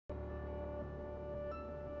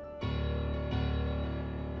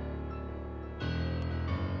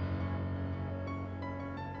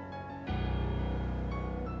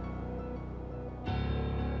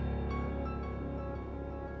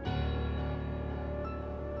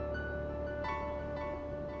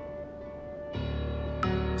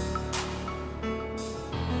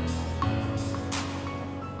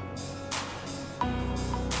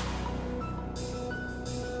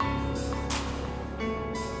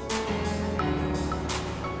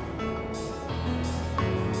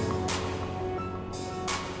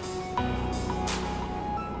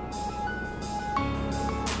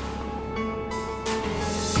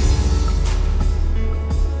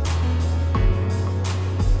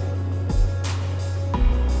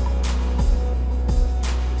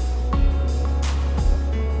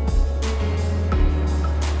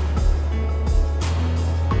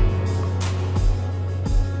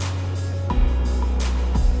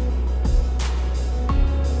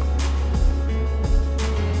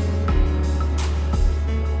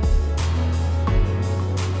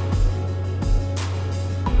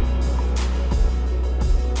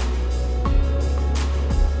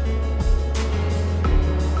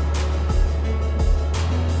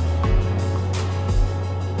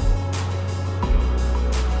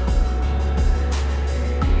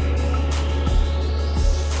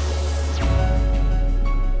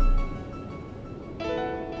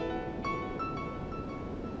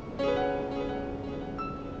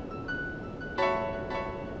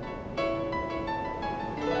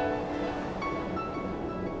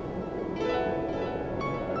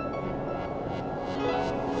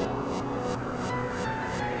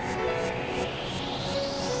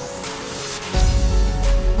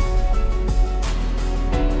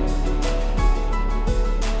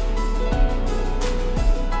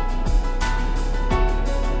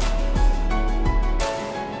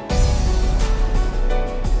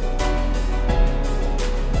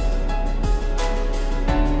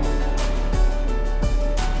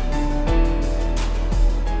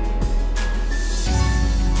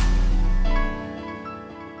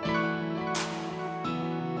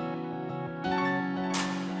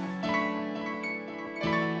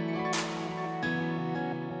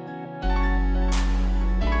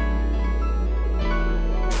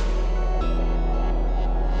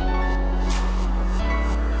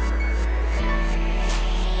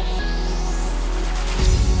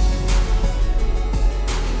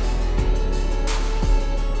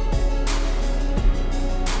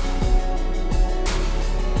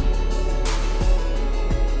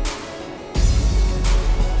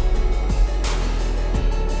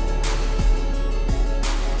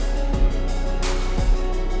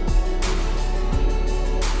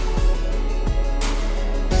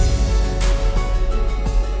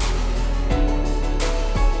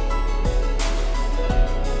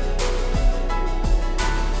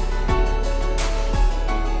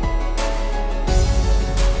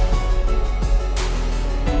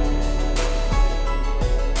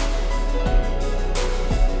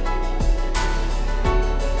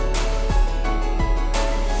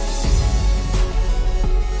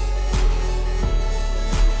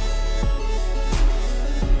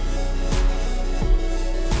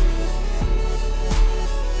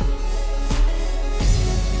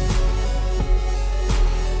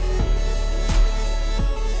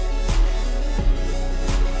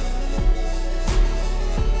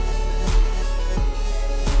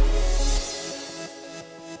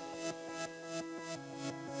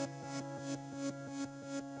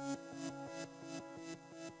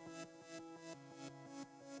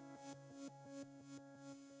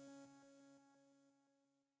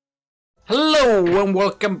Hello and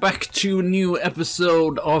welcome back to a new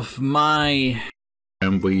episode of my...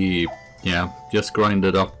 And we, just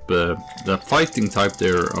grinded up the fighting type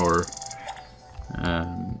there, or...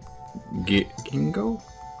 Ginkgo?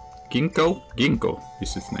 Ginkgo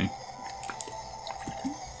is his name.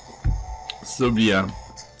 So yeah,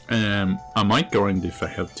 I might grind if I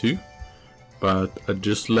have to, but I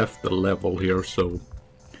just left the level here, so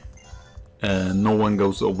no one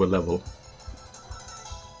goes over level.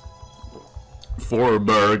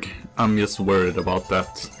 Forberg, I'm just worried about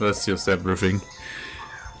that. That's just everything.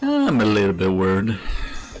 I'm a little bit worried.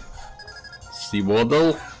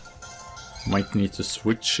 Seawaddle. Might need to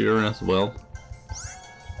switch here as well,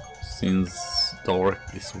 since Dark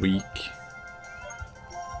is weak.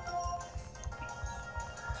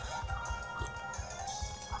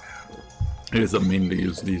 I guess I mainly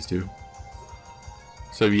use these two.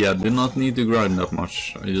 So yeah, do not need to grind that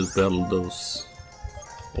much. I just battled those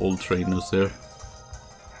old trainers there.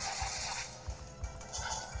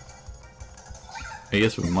 I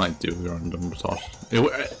guess we might do random massage.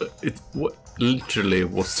 It literally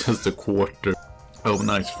was just a quarter. Oh,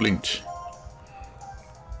 nice flinch.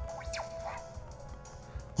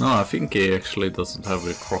 No, I think he actually doesn't have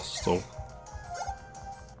a cross though.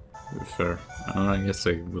 To be fair, I guess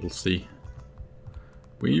I will see.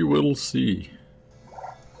 We will see.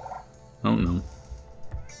 Oh no.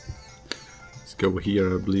 Let's go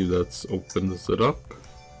here. I believe that's opens it up.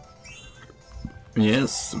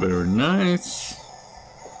 Yes, very nice.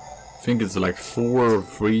 I think it's like 4 or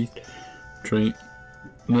 3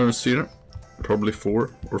 trainers here. Probably 4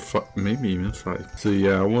 or 5, maybe even 5. So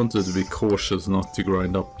yeah, I wanted to be cautious not to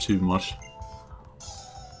grind up too much.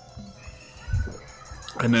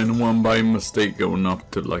 And then one by mistake going up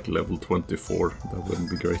to like level 24, that wouldn't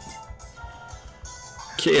be great.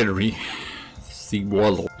 Carry,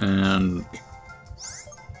 Seawaddle, and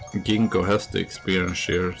Ginkgo has the experience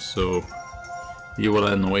here, so he will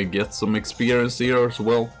anyway get some experience here as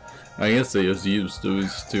well. I guess they just use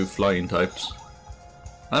those 2 flying types.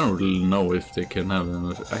 I don't really know if they can have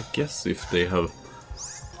them. I guess if they have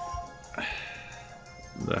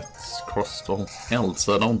that crystal else,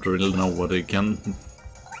 I don't really know what they can.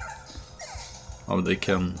 How they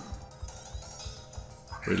can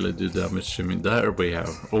really do damage to me. There we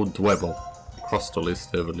have. Oh, Dwebble. Crystal is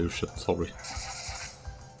the evolution. Sorry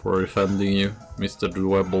for offending you, Mr.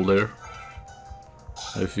 Dwebble there.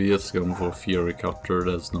 If he is going for Fury Cutter,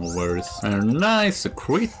 there's no worries. And nice, a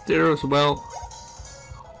crit there as well.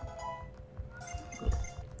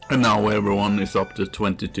 And now everyone is up to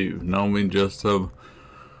 22. Now we just have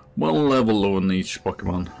 1 level on each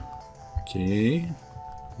Pokemon. Okay,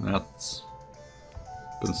 that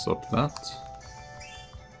opens up that.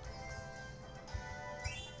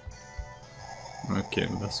 Okay,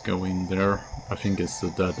 let's go in there. I think it's a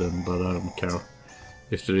dead end, but I don't care.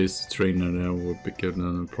 If there is a trainer there, would be good,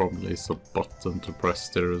 and there probably is a button to press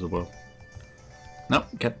there as well. No,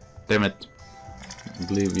 god damn it. I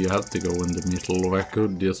believe you have to go in the middle, or I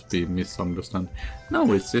could just be misunderstanding.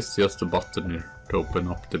 No, it's just a button here to open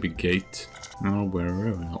up the big gate. Oh,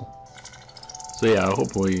 very well. So yeah, I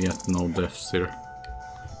hope we get no deaths here.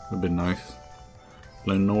 Would be nice.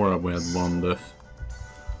 Lenora, we had 1 death.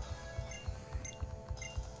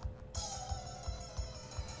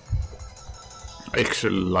 I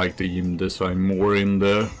actually like the gym design more in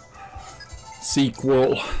the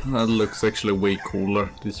sequel. That looks actually way cooler.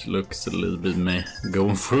 This looks a little bit meh,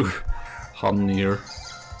 going through honey here.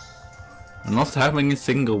 I'm not having a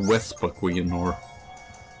single Vespa Queen or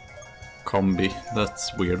combi.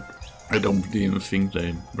 That's weird. I don't even think they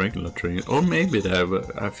have regular trainer. Or maybe they have,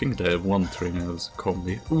 I think they have 1 trainer as a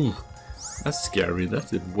combi. Ooh, that's scary.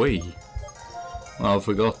 That is way. Oh, I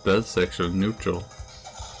forgot that's actually neutral.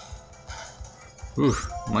 Ooh,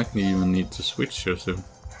 might even need to switch here soon.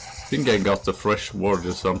 I think I got the fresh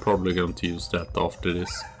water, so I'm probably going to use that after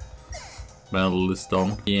this battle is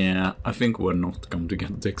done. Yeah, I think we're not going to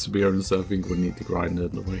get the experience. I think we need to grind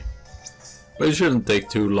it away. But it shouldn't take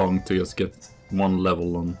too long to just get 1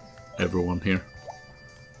 level on everyone here.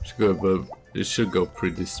 It should go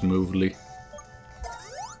pretty smoothly.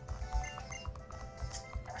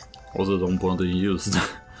 Also, don't want to use the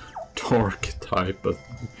dark type, but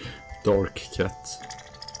Dark Cat,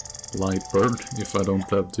 Light Bird, if I don't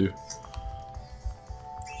have to.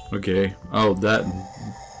 Okay, oh, that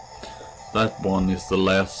one is the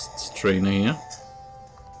last trainer here.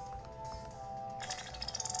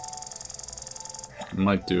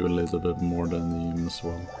 Might do a little bit more than the him as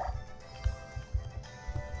well.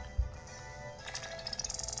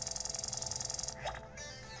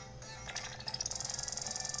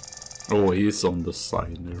 Oh, he's on the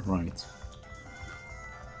side there, right.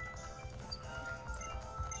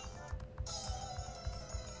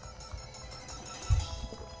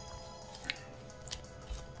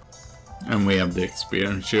 And we have the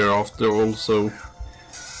experience here after all, so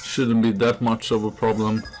shouldn't be that much of a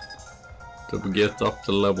problem to get up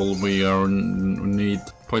the level we need.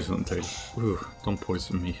 Poison tail. Ooh, don't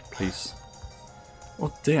poison me, please.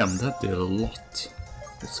 Oh damn, that did a lot.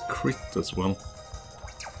 It's crit as well.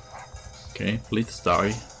 Okay, please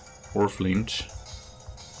die. Or flinch.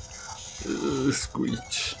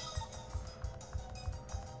 Screech.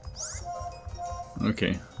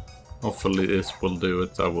 Okay. Hopefully this will do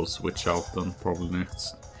it. I will switch out then probably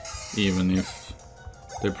next. Even if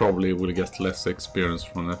they probably will get less experience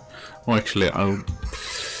from it. Oh, actually,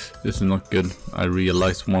 this is not good. I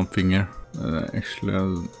realized one thing here. Actually,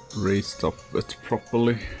 I raised up it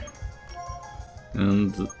properly.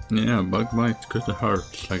 And yeah, bug bite could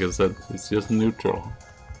hurt. Like I said, it's just neutral.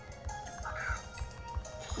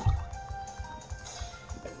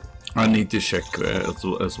 I need to check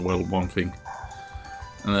as well one thing.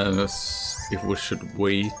 If we should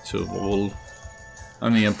wait to evolve. I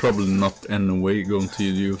mean, I'm probably not anyway going to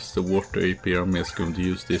use the water AP. I'm just going to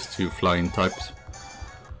use these two flying types.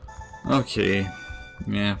 Okay,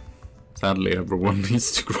 yeah. Sadly, everyone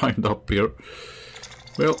needs to grind up here.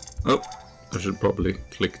 Well, oh, I should probably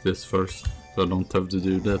click this first, so I don't have to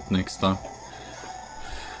do that next time.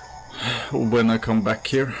 When I come back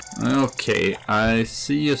here. Okay, I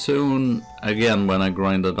see you soon again when I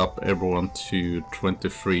grinded up everyone to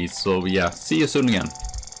 23. So yeah, see you soon again.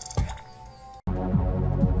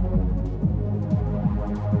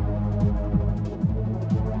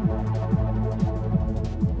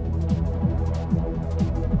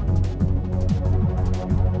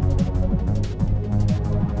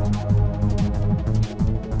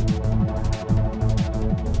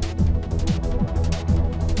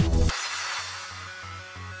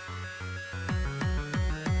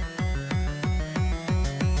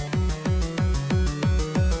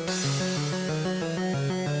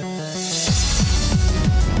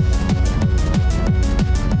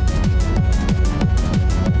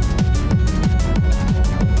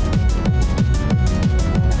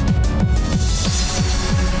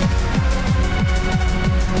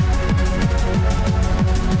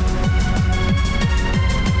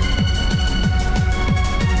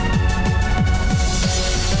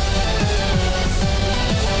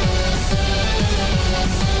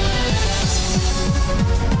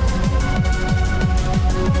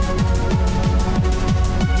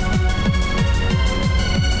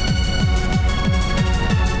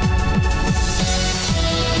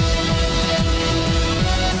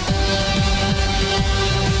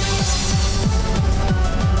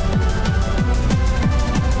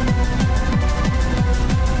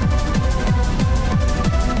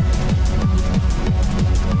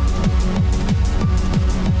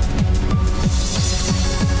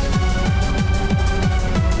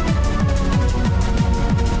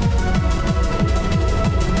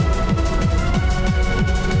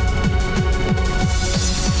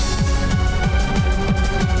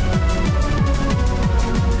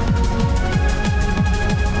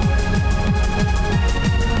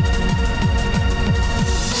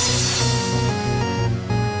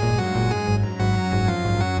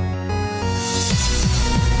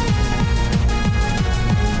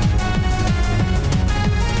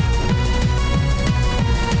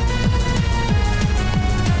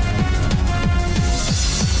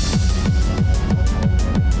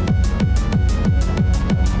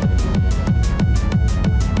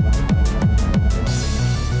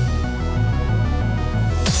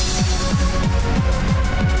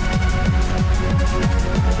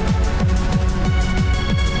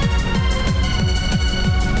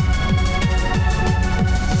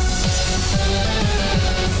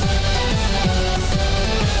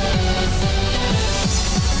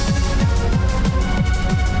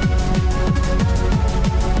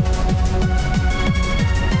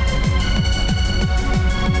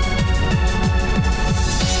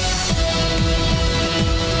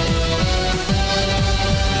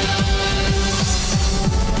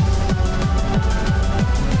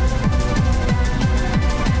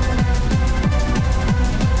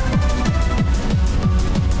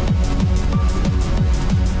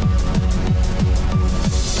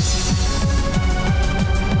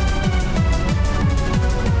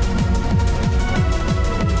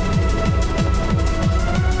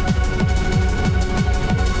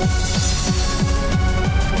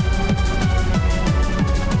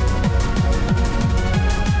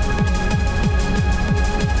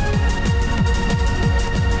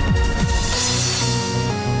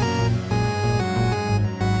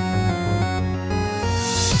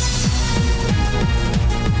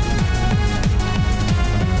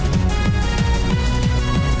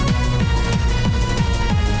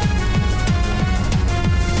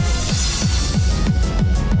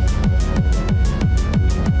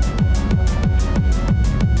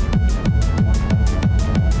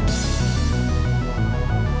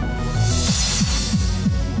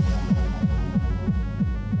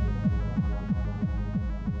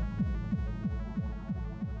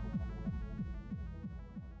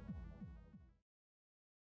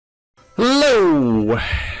 So,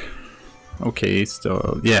 okay,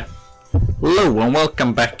 so yeah. Hello and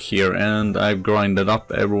welcome back here, and I've grinded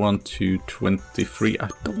up everyone to 23. I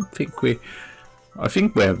think we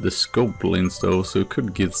have the Scoplins though, so we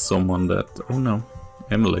could give someone that. Oh no,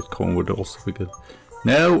 Emulate Coin would also be good.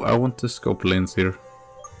 No, I want the Scoplins here.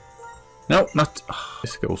 No, not. Oh,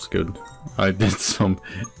 this goes good. I did some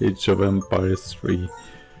Age of Empires 3.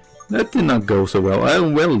 That did not go so well.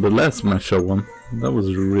 Well, the last match I won. That was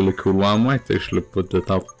a really cool one. I might actually put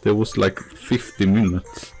it up. There was like 50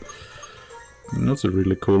 minutes. And that's a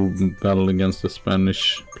really cool battle against a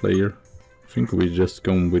Spanish player. I think we're just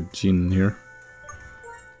going with Jin here.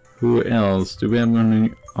 Who else? Do we have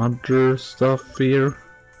any other stuff here?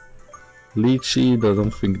 Lychee, I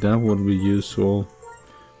don't think that would be useful.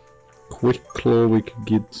 Quick Claw we could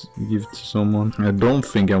give to someone. I don't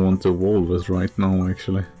think I want to evolve it right now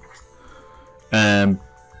actually.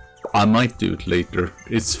 I might do it later.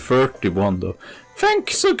 It's 31 though.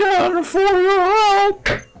 Thanks again for your help!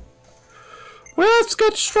 Well, let's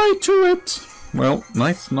get straight to it. Well,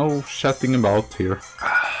 nice, no chatting about here.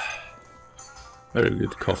 Very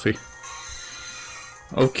good coffee.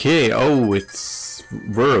 Okay, oh, it's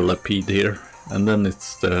Whirlipede here. And then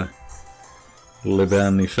it's the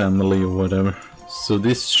Levani family or whatever. So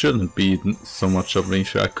this shouldn't be so much of an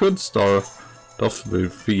issue. I could start off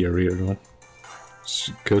with Fear here though.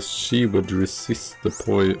 Because she would resist the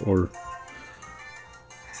poison, or...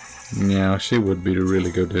 yeah, she would be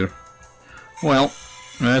really good here. Well,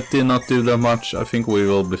 that did not do that much. I think we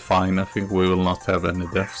will be fine. I think we will not have any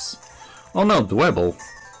deaths. Oh no, Dwebble!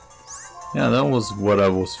 Yeah, that was what I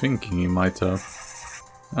was thinking he might have.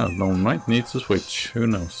 I don't know, might need to switch. Who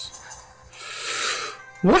knows?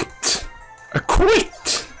 What? A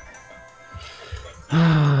quit!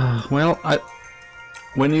 Well,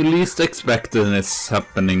 when you least expect it, it's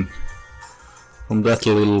happening. From that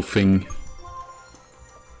little thing.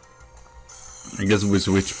 I guess we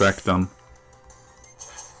switch back then.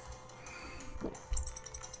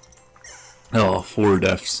 Oh, 4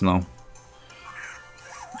 deaths now.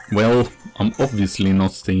 Well, I'm obviously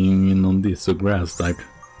not staying in on this grass type.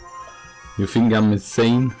 You think I'm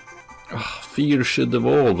insane? Fear should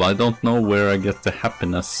evolve. I don't know where I get the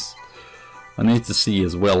happiness. I need to see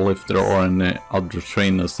as well if there are any other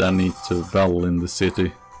trainers that need to battle in the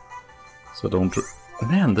city. So don't...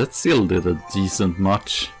 man, that still did a decent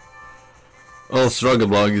match. Oh, Struggle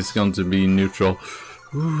Bug is going to be neutral.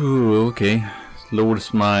 Ooh, okay.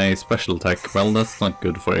 Lowers my special attack. Well, that's not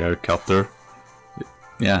good for Air Cutter.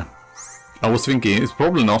 Yeah. I was thinking it's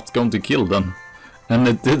probably not going to kill them. And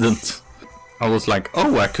it didn't. I was like,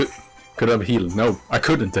 oh, I could have healed. No, I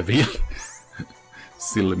couldn't have healed.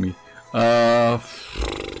 Silly me. Oh,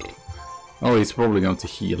 he's probably going to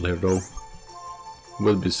heal here though.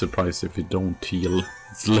 Will be surprised if he don't heal.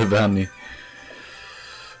 It's Levani.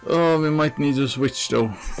 Oh, we might need to switch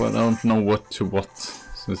though, but I don't know what to what,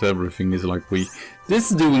 since everything is like weak.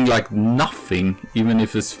 This is doing like nothing, even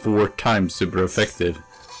if it's 4 times super effective.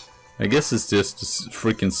 I guess it's just a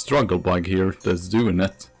freaking Struggle Bug here that's doing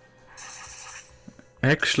it.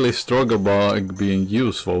 Actually, Struggle Bug being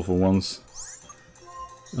useful for once.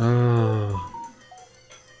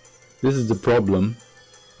 This is the problem.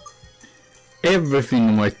 Everything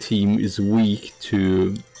in my team is weak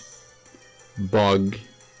to Bug,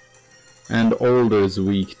 and Older is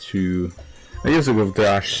weak to... I guess I'll go with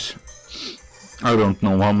Dash. I don't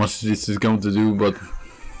know how much this is going to do, but...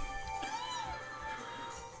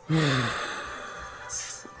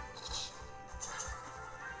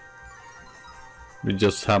 we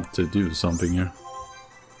just have to do something here.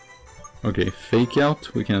 Okay, Fake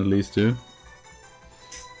Out we can at least do.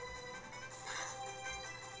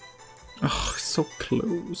 Oh, so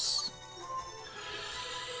close.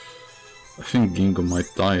 I think Gingo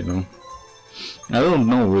might die though. I don't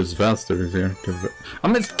know who's faster here. I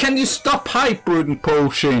mean, can you stop Hyper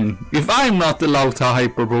Potion? If I'm not allowed to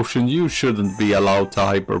Hyper Potion, you shouldn't be allowed to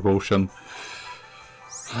Hyper Potion.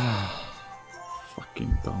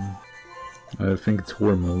 Fucking dumb. I think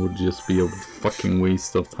Tormo would just be a fucking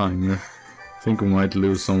waste of time here. I think we might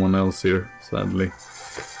lose someone else here, sadly.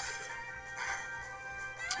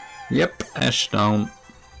 Yep, Ash down.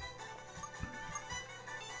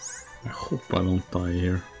 I hope I don't die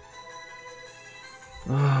here.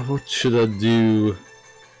 What should I do?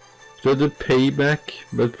 Should I do Payback?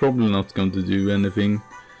 But probably not going to do anything.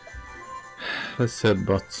 Let's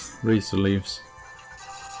headbutt. Razor Leaves.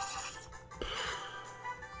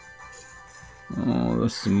 Oh,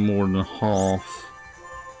 that's more than half.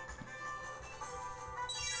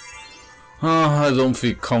 I don't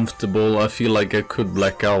feel comfortable. I feel like I could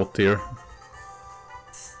black out here.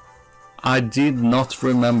 I did not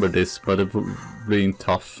remember this, but it was being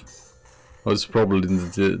tough. I was probably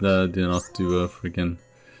did not do a freaking...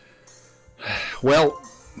 Well,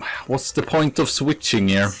 what's the point of switching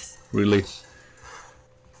here, really?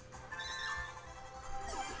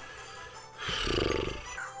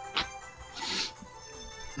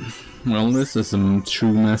 Well, this is a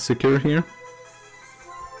true massacre here.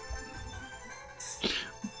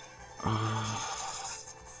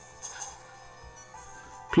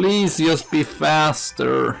 Please just be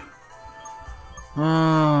faster.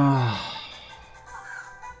 Well,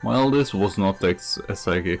 this was not as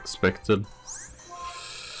I expected.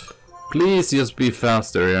 Please just be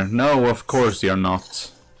faster here. No, of course you're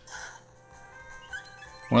not.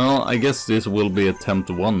 Well, I guess this will be attempt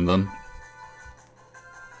 1 then.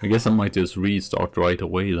 I guess I might just restart right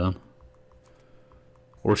away then.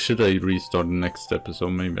 Or should I restart the next episode?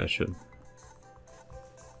 Maybe I should.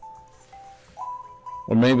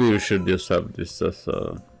 Or maybe we should just have this as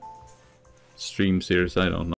a stream series, I don't know.